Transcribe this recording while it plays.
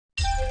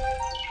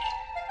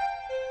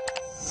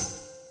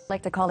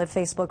Like to call it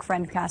Facebook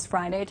Friendcast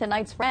Friday.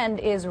 Tonight's friend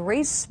is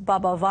Reese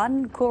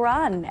Babavan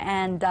Kuren,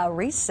 and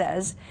Reese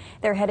says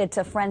they're headed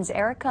to friends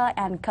Erica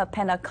and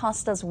Kapena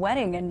Costa's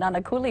wedding in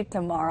Nanakuli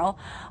tomorrow.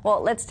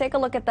 Well, let's take a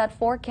look at that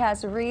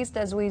forecast, Reese,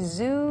 as we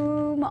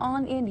zoom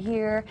on in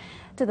here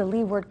to the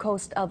leeward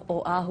coast of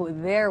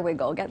Oahu. There we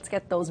go. Let's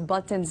get those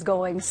buttons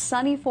going.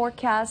 Sunny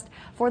forecast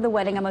for the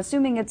wedding. I'm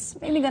assuming it's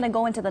maybe going to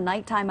go into the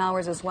nighttime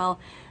hours as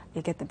well.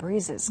 You get the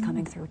breezes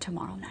coming through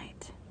tomorrow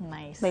night.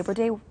 Nice. Labor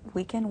Day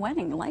weekend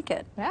wedding, like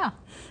it. Yeah.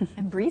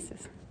 And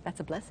breezes. That's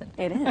a blessing.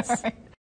 It is.